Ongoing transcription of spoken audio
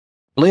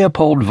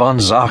Leopold von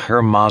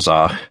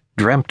Sacher-Masoch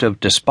dreamt of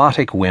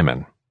despotic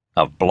women,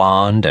 of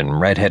blonde and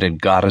red-headed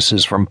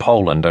goddesses from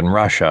Poland and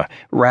Russia,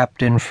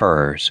 wrapped in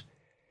furs.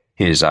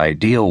 His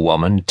ideal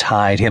woman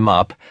tied him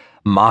up,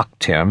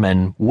 mocked him,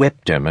 and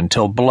whipped him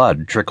until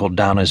blood trickled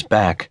down his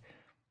back.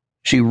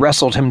 She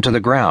wrestled him to the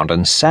ground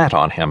and sat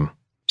on him.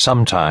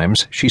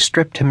 Sometimes she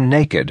stripped him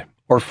naked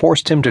or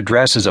forced him to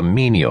dress as a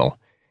menial.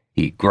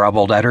 He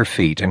groveled at her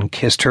feet and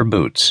kissed her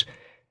boots.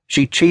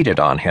 She cheated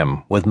on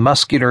him with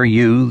muscular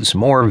youths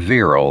more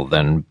virile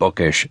than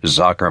bookish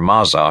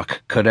Sacher-Masoch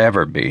could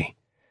ever be.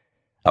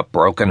 A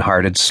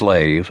broken-hearted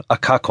slave, a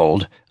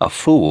cuckold, a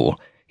fool,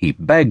 he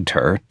begged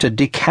her to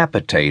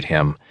decapitate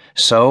him,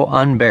 so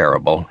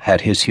unbearable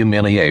had his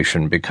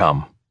humiliation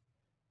become.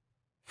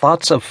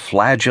 Thoughts of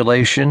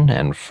flagellation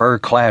and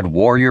fur-clad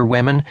warrior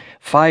women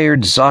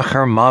fired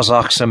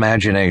Sacher-Masoch's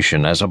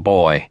imagination as a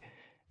boy.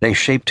 They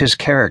shaped his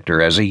character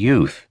as a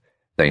youth.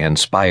 They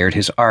inspired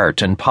his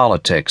art and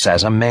politics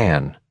as a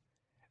man.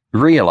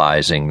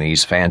 Realizing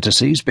these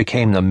fantasies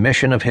became the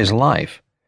mission of his life.